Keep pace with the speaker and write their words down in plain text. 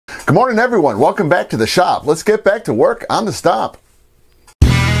Good morning, everyone. Welcome back to the shop. Let's get back to work on the Stampe.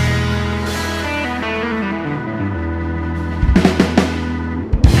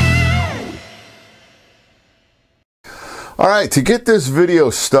 All right, to get this video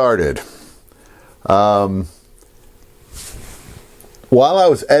started, while I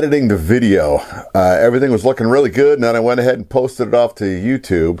was editing the video, everything was looking really good, and then I went ahead and posted it off to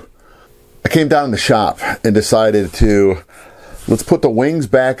YouTube. I came down in the shop and decided to, let's put the wings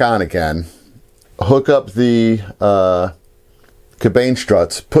back on again, hook up the cabane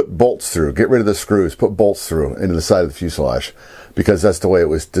struts, put bolts through, get rid of the screws, put bolts through into the side of the fuselage, because that's the way it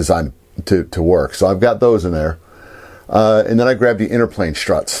was designed to work. So I've got those in there. And then I grabbed the interplane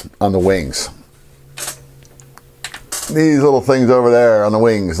struts on the wings. These little things over there on the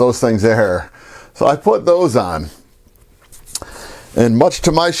wings, those things there. So I put those on. And much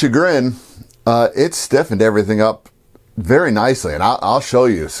to my chagrin, it stiffened everything up very nicely. And I'll show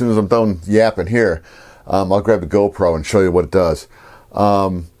you as soon as I'm done yapping here. I'll grab the GoPro and show you what it does.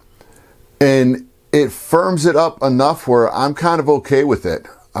 And it firms it up enough where I'm kind of okay with it.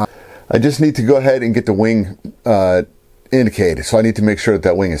 I just need to go ahead and get the wing indicated. So I need to make sure that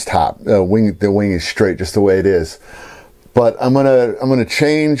that wing is top. The wing is straight just the way it is. But I'm gonna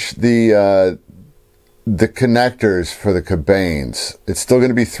change the connectors for the cabanes. It's still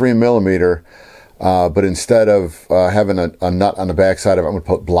gonna be 3mm. But instead of having a nut on the back side of it, I'm going to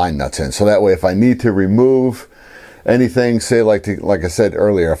put blind nuts in. So that way, if I need to remove anything, say like I said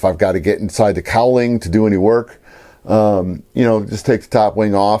earlier, if I've got to get inside the cowling to do any work, you know, just take the top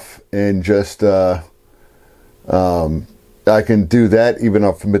wing off and just, I can do that even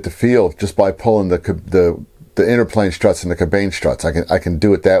up from at the field just by pulling the interplane struts and the cabane struts. I can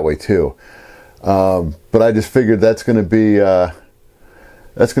do it that way too. But I just figured that's going to be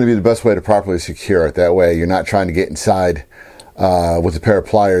the best way to properly secure it. That way you're not trying to get inside with a pair of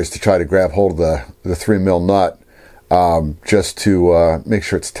pliers to try to grab hold of the 3mm nut just to make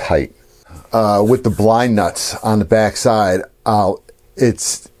sure it's tight. With the blind nuts on the back side,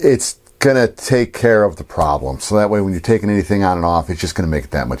 it's gonna take care of the problem. So that way when you're taking anything on and off, it's just gonna make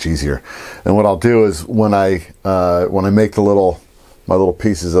it that much easier. And what I'll do is when I make my little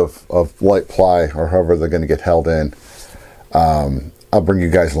pieces of light ply, or however they're gonna get held in, I'll bring you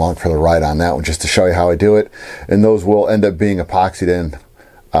guys along for the ride on that one just to show you how I do it. And those will end up being epoxied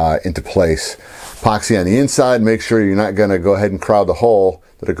into place. Epoxy on the inside, make sure you're not going to go ahead and crowd the hole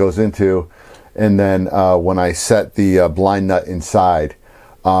that it goes into. And then when I set the blind nut inside,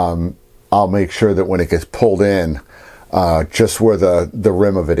 I'll make sure that when it gets pulled in, just where the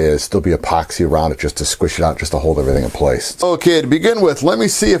rim of it is, there'll be epoxy around it just to squish it out, just to hold everything in place. Okay, to begin with, let me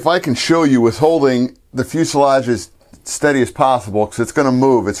see if I can show you with holding the fuselage as steady as possible, because it's going to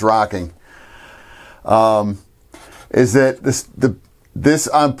move, it's rocking. Is that this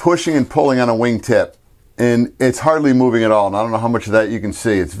I'm pushing and pulling on a wing tip, and it's hardly moving at all. And I don't know how much of that you can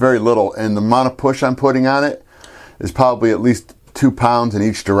see. It's very little, and the amount of push I'm putting on it is probably at least 2 pounds in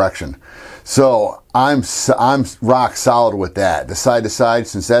each direction. So I'm rock solid with that. The side to side,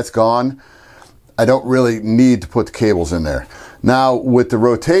 since that's gone, I don't really need to put the cables in there. Now with the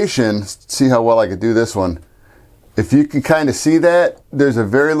rotation, see how well I could do this one. If you can kind of see that, there's a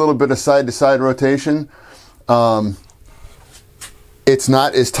very little bit of side-to-side rotation. It's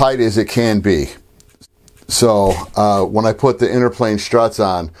not as tight as it can be. So when I put the interplane struts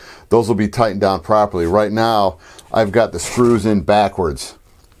on, those will be tightened down properly. Right now, I've got the screws in backwards.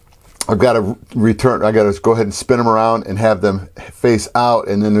 I've got to go ahead and spin them around and have them face out,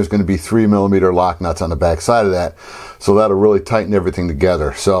 and then there's going to be 3mm lock nuts on the back side of that. So that'll really tighten everything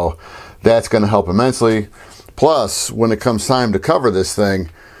together. So that's going to help immensely. Plus, when it comes time to cover this thing,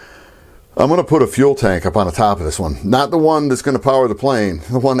 I'm going to put a fuel tank up on the top of this one. Not the one that's going to power the plane,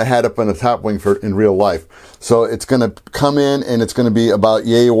 the one that had up on the top wing in real life. So it's going to come in, and it's going to be about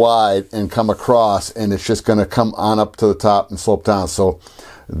yay wide and come across, and it's just going to come on up to the top and slope down. So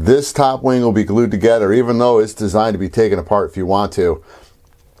this top wing will be glued together, even though it's designed to be taken apart if you want to.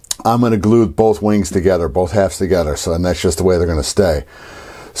 I'm going to glue both wings together, both halves together, and that's just the way they're going to stay.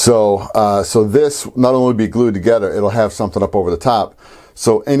 So this not only will be glued together, it'll have something up over the top.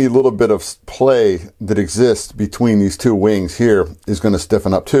 So any little bit of play that exists between these two wings here is going to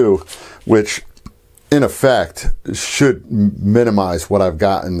stiffen up too, which in effect should minimize what I've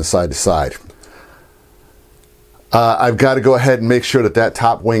got in the side to side. I've got to go ahead and make sure that that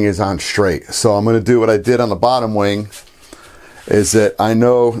top wing is on straight. So I'm going to do what I did on the bottom wing, is that I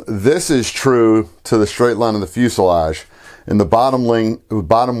know this is true to the straight line of the fuselage, and the bottom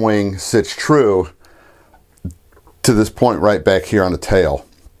wing sits true to this point right back here on the tail.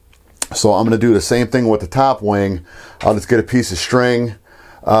 So I'm going to do the same thing with the top wing. I'll just get a piece of string,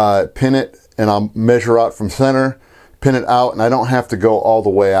 pin it, and I'll measure out from center, pin it out, and I don't have to go all the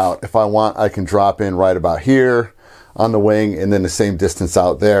way out. If I want, I can drop in right about here on the wing, and then the same distance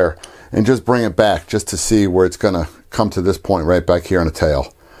out there, and just bring it back just to see where it's going to come to this point right back here on the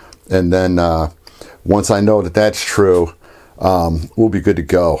tail. And then once I know that that's true, we'll be good to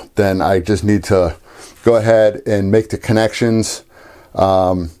go. Then I just need to go ahead and make the connections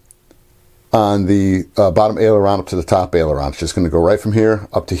on the bottom aileron up to the top aileron. It's just going to go right from here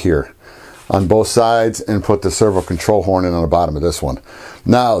up to here on both sides, and put the servo control horn in on the bottom of this one.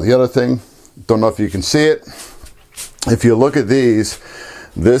 Now, the other thing, don't know if you can see it. If you look at these,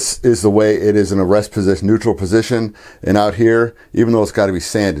 this is the way it is in a rest position, neutral position, and out here, even though it's got to be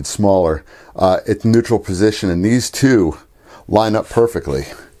sanded smaller, it's neutral position, and these two line up perfectly.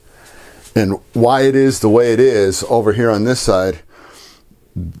 And why it is the way it is over here on this side,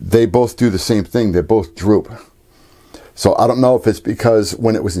 they both do the same thing. They both droop. So I don't know if it's because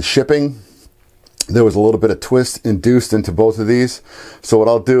when it was in shipping, there was a little bit of twist induced into both of these. So what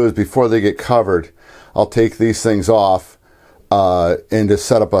I'll do is, before they get covered, I'll take these things off and just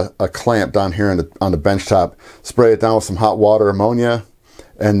set up a clamp down here on the bench top, spray it down with some hot water ammonia,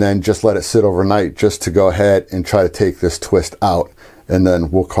 and then just let it sit overnight just to go ahead and try to take this twist out, and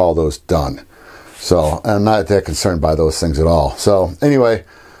then we'll call those done. So I'm not that concerned by those things at all. So anyway,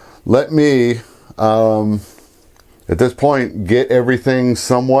 let me at this point get everything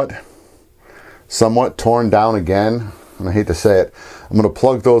somewhat torn down again, and I hate to say it. I'm going to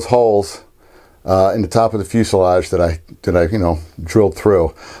plug those holes in the top of the fuselage that I drilled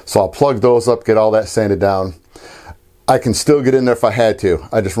through. So I'll plug those up, get all that sanded down. I can still get in there if I had to.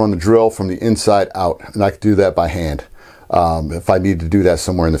 I just run the drill from the inside out, and I can do that by hand if I need to do that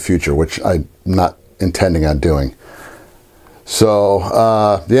somewhere in the future, which I'm not intending on doing. So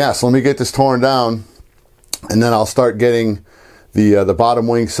yeah, so let me get this torn down, and then I'll start getting the bottom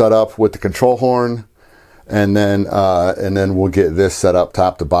wing set up with the control horn, and then we'll get this set up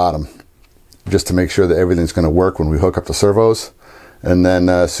top to bottom, just to make sure that everything's going to work when we hook up the servos. And then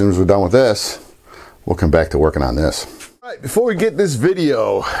as soon as we're done with this, we'll come back to working on this. All right, before we get this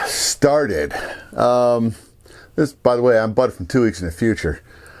video started, this, by the way, I'm Bud from 2 Weeks in the Future.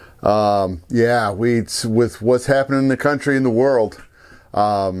 Yeah, with what's happening in the country and the world,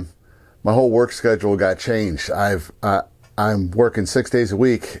 my whole work schedule got changed. I'm working 6 days a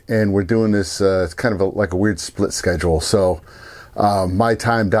week, and we're doing this kind of like a weird split schedule. So my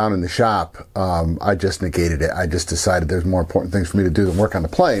time down in the shop, I just negated it. I just decided there's more important things for me to do than work on the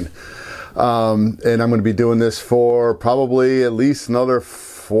plane. And I'm going to be doing this for probably at least another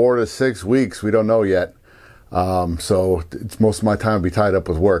 4 to 6 weeks. We don't know yet. So most of my time will be tied up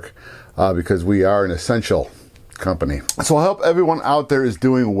with work because we are an essential company. So I hope everyone out there is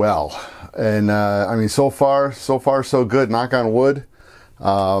doing well. And I mean, so far so good, knock on wood.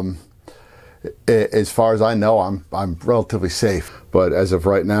 As far as I know, I'm relatively safe, but as of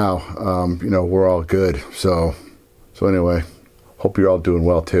right now, we're all good. So anyway, hope you're all doing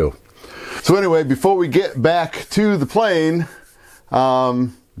well too. So anyway, before we get back to the plane,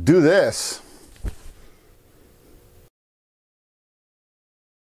 do this.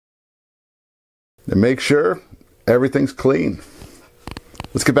 And make sure everything's clean.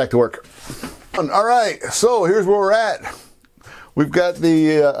 Let's get back to work. All right, so here's where we're at. We've got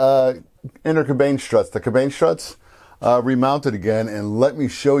the inner cabane struts, the cabane struts remounted again, and let me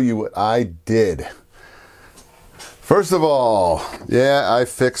show you what I did. First of all, yeah, I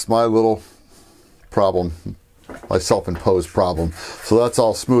fixed my little problem, my self-imposed problem. So that's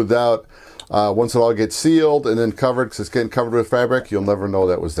all smoothed out. Once it all gets sealed and then covered, because it's getting covered with fabric, you'll never know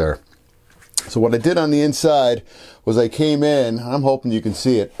that was there. So what I did on the inside was I came in, I'm hoping you can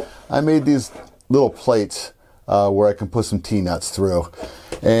see it, I made these little plates where I can put some T-nuts through.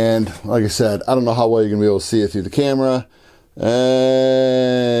 And like I said, I don't know how well you're going to be able to see it through the camera.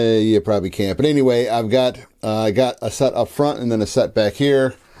 You probably can't. But anyway, I got a set up front and then a set back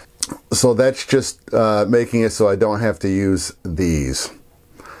here. So that's just making it so I don't have to use these.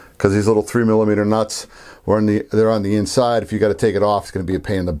 Because these little 3mm nuts, they're on the inside. If you got to take it off, it's going to be a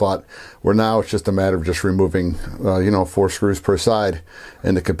pain in the butt. Where now it's just a matter of just removing, 4 screws per side,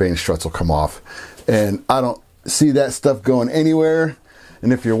 and the cabane struts will come off. And I don't see that stuff going anywhere.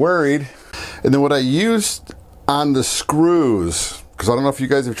 And if you're worried, and then what I used on the screws, because I don't know if you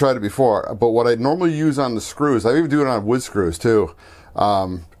guys have tried it before, but what I normally use on the screws, I even do it on wood screws too,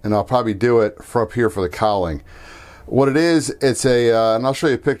 and I'll probably do it for up here for the cowling. What it is, it's and I'll show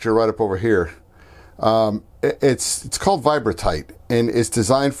you a picture right up over here. It's called Vibratite, and it's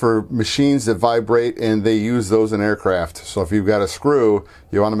designed for machines that vibrate, and they use those in aircraft. So if you've got a screw,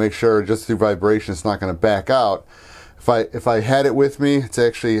 you want to make sure just through vibration it's not going to back out. If I had it with me, it's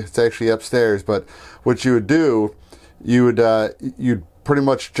actually upstairs. But what you would do, you'd pretty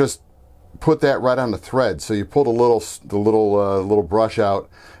much just put that right on the thread. So you pull the little brush out,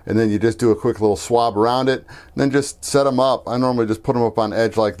 and then you just do a quick little swab around it, and then just set them up. I normally just put them up on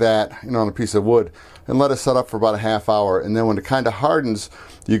edge like that, you know, on a piece of wood, and let it set up for about a half hour. And then when it kind of hardens,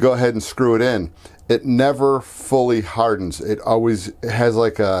 you go ahead and screw it in. It never fully hardens. It always has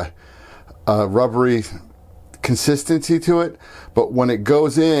like a rubbery consistency to it, but when it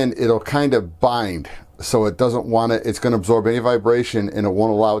goes in, it'll kind of bind. So it doesn't want it, it's going to absorb any vibration and it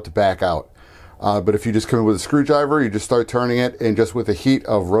won't allow it to back out. But if you just come in with a screwdriver, you just start turning it, and just with the heat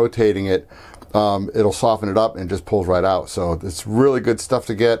of rotating it, it'll soften it up and just pulls right out. So it's really good stuff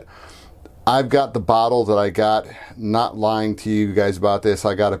to get. I've got the bottle that I got, not lying to you guys about this,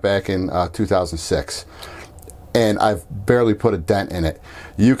 I got it back in 2006. And I've barely put a dent in it.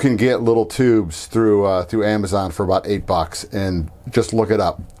 You can get little tubes through Amazon for about $8, and just look it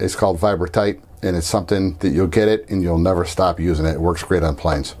up. It's called Vibratite, and it's something that you'll get it and you'll never stop using it. It works great on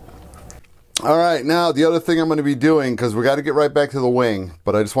planes. All right, now the other thing I'm going to be doing, because we got to get right back to the wing,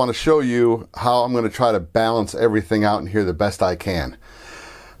 but I just want to show you how I'm going to try to balance everything out in here the best I can.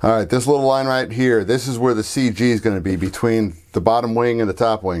 All right, this little line right here, this is where the CG is going to be between the bottom wing and the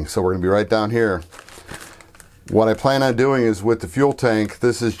top wing. So we're going to be right down here. What I plan on doing is with the fuel tank,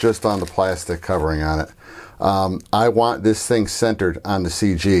 this is just on the plastic covering on it. I want this thing centered on the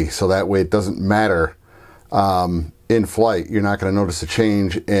CG, so that way it doesn't matter in flight. You're not going to notice a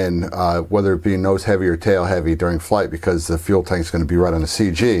change in whether it be nose heavy or tail heavy during flight, because the fuel tank is going to be right on the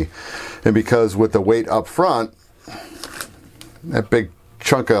CG. And because with the weight up front, that big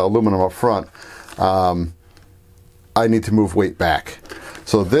chunk of aluminum up front, I need to move weight back.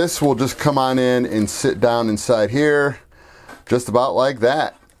 So this will just come on in and sit down inside here, just about like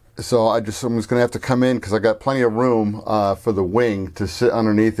that. So I'm just going to have to come in, because I got plenty of room for the wing to sit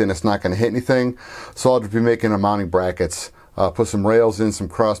underneath, and it's not going to hit anything. So I'll just be making mounting brackets, put some rails in, some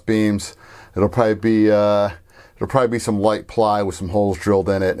cross beams. It'll probably be some light ply with some holes drilled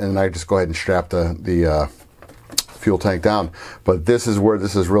in it, and then I just go ahead and strap the fuel tank down. But this is where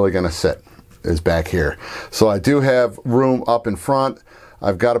this is really going to sit, is back here. So I do have room up in front.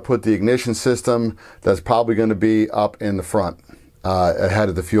 I've got to put the ignition system, that's probably going to be up in the front, ahead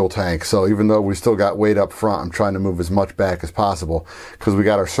of the fuel tank. So even though we still got weight up front, I'm trying to move as much back as possible, because we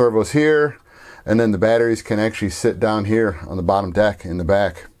got our servos here, and then the batteries can actually sit down here on the bottom deck in the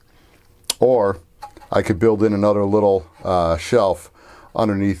back. Or I could build in another little shelf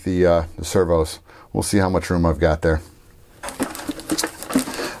underneath the servos. We'll see how much room I've got there.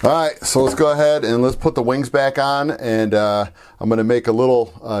 All right, so let's go ahead and let's put the wings back on, and I'm going to make a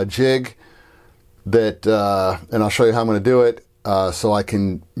little jig that, and I'll show you how I'm going to do it, so I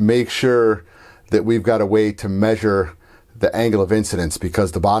can make sure that we've got a way to measure the angle of incidence,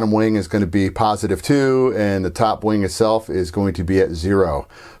 because the bottom wing is going to be +2 and the top wing itself is going to be at 0.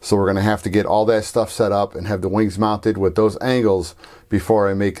 So we're going to have to get all that stuff set up and have the wings mounted with those angles before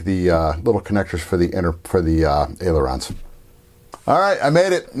I make the little connectors for the ailerons. All right, I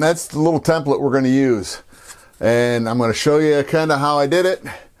made it. That's the little template we're going to use, and I'm going to show you kind of how I did it.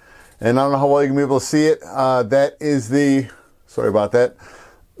 And I don't know how well you can be able to see it. That is the, sorry about that,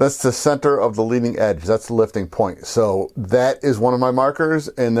 that's the center of the leading edge. That's the lifting point. So that is one of my markers,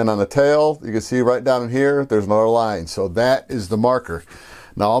 and then on the tail, you can see right down in here, there's another line. So that is the marker.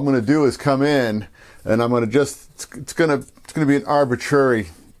 Now all I'm going to do is come in, and I'm going to just, it's going to be an arbitrary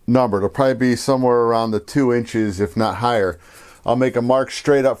number. It'll probably be somewhere around the 2 inches, if not higher. I'll make a mark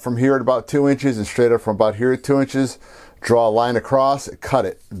straight up from here at about 2 inches, and straight up from about here at 2 inches. Draw a line across, cut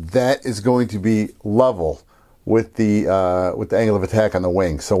it. That is going to be level with the angle of attack on the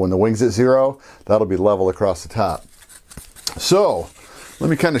wing. So when the wing's at 0, that'll be level across the top. So let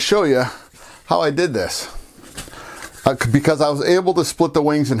me kind of show you how I did this, because I was able to split the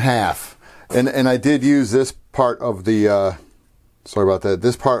wings in half, and I did use this part of the sorry about that,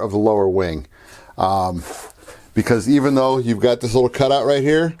 this part of the lower wing, because even though you've got this little cutout right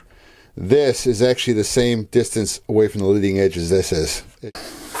here, this is actually the same distance away from the leading edge as this is.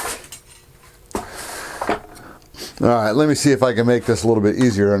 All right, let me see if I can make this a little bit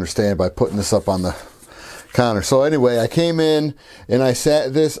easier to understand by putting this up on the counter. So anyway, I came in and I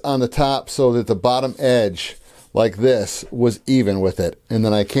sat this on the top so that the bottom edge, like this, was even with it. And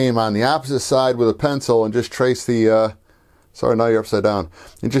then I came on the opposite side with a pencil and just traced the, sorry, now you're upside down,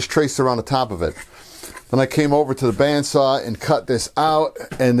 and just traced around the top of it. Then I came over to the bandsaw and cut this out,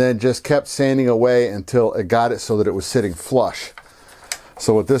 and then just kept sanding away until it got it so that it was sitting flush.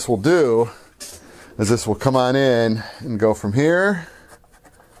 So what this will do is this will come on in and go from here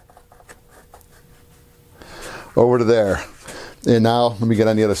over to there. And now let me get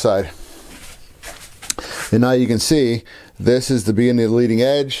on the other side. And now you can see this is the beginning of the leading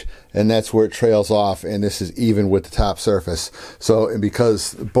edge, and that's where it trails off, and this is even with the top surface. So, and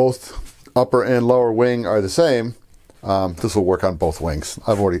because both upper and lower wing are the same, this will work on both wings.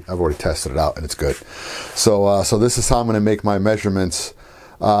 I've already tested it out, and it's good. So so this is how I'm going to make my measurements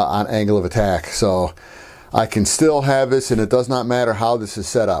on angle of attack. So I can still have this, and it does not matter how this is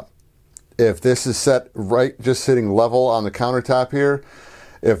set up. If this is set right, just sitting level on the countertop here,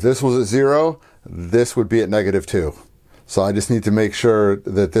 if this was at 0, this would be at -2. So I just need to make sure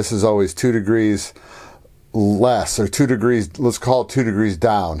that this is always 2 degrees less, or 2 degrees, let's call it 2 degrees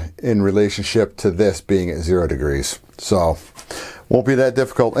down in relationship to this being at 0 degrees. So won't be that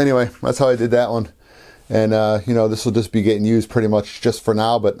difficult. Anyway, that's how I did that one. And you know, this will just be getting used pretty much just for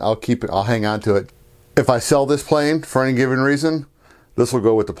now, but I'll hang on to it. If I sell this plane for any given reason, this will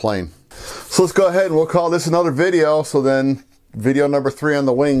go with the plane. So let's go ahead and we'll call this another video. So then video number 3 on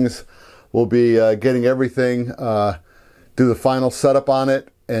the wings will be getting everything, do the final setup on it,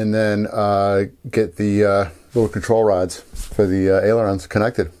 and then get the little control rods for the ailerons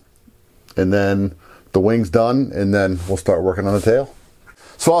connected. And then the wings done, and then we'll start working on the tail.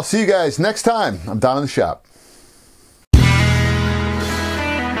 So I'll see you guys next time. I'm down in the shop.